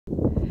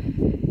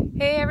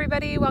Hey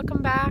everybody,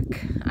 welcome back.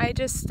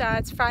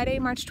 It's Friday,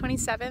 March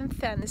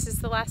 27th, and this is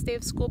the last day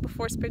of school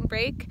before spring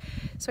break.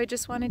 So I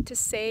just wanted to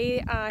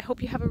say I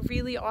hope you have a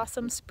really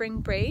awesome spring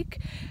break,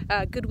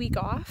 good week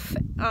off.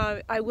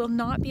 I will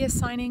not be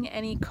assigning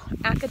any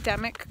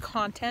academic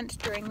content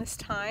during this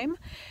time.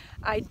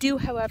 I do,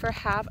 however,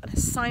 have an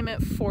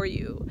assignment for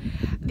you.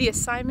 The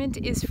assignment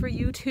is for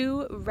you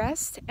to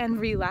rest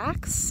and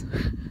relax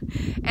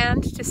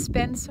and to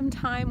spend some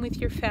time with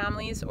your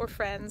families or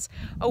friends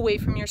away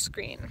from your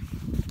screen.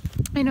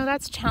 I know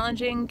that's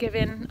challenging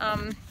given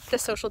the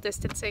social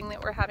distancing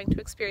that we're having to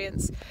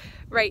experience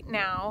right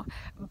now,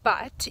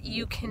 but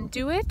you can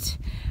do it.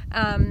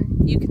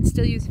 You can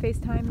still use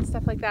FaceTime and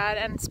stuff like that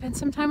and spend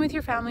some time with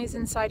your families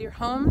inside your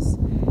homes.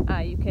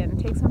 You can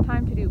take some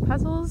time to do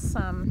puzzles.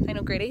 I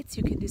know grade 8s,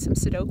 you can do some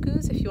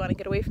Sudokus if you want to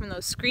get away from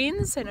those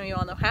screens. I know you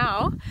all know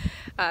how,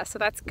 so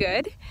that's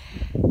good.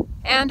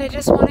 And I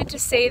just wanted to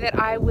say that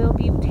I will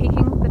be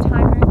taking the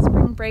time during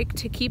spring break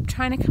to keep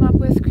trying to come up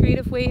with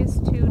creative ways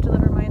to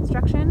deliver my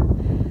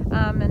instruction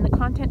and the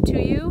content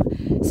to you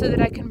so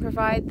that I can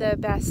provide the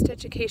best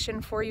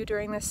education for you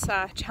during this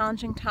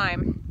challenging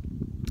time.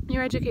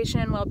 Your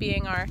education and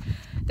well-being are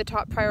the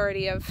top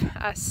priority of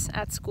us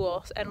at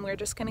school, and we're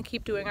just going to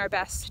keep doing our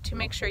best to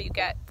make sure you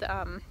get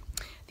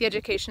the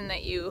education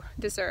that you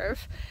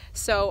deserve.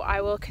 So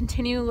I will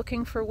continue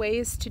looking for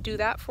ways to do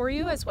that for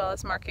you, as well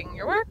as marking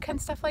your work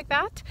and stuff like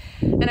that.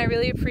 And I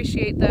really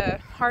appreciate the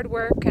hard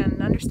work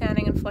and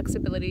understanding and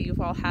flexibility you've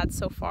all had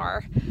so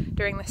far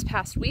during this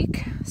past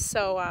week.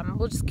 So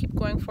we'll just keep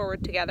going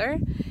forward together.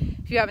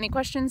 If you have any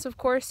questions, of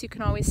course, you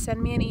can always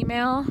send me an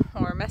email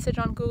or message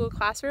on Google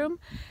Classroom.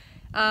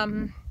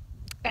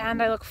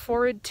 And I look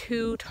forward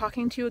to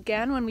talking to you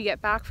again when we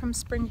get back from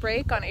spring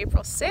break on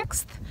April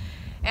 6th.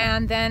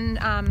 And then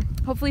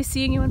hopefully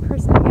seeing you in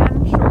person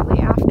again shortly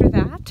after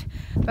that.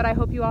 But I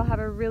hope you all have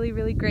a really,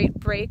 really great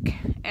break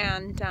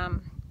and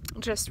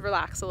just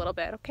relax a little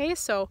bit, okay?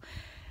 So,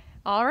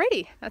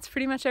 alrighty, that's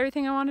pretty much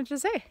everything I wanted to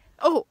say.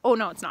 Oh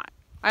no, it's not.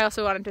 I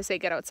also wanted to say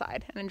get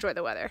outside and enjoy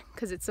the weather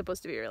because it's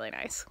supposed to be really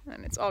nice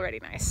and it's already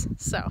nice.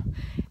 So,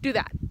 do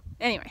that.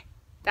 Anyway,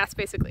 that's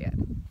basically it.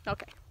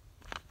 Okay,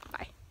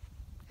 bye.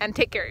 And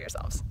take care of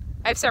yourselves.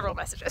 I have several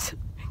messages.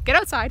 Get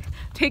outside,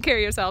 take care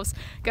of yourselves,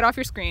 get off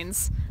your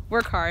screens,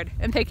 work hard,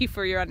 and thank you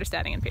for your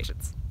understanding and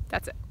patience.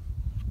 That's it.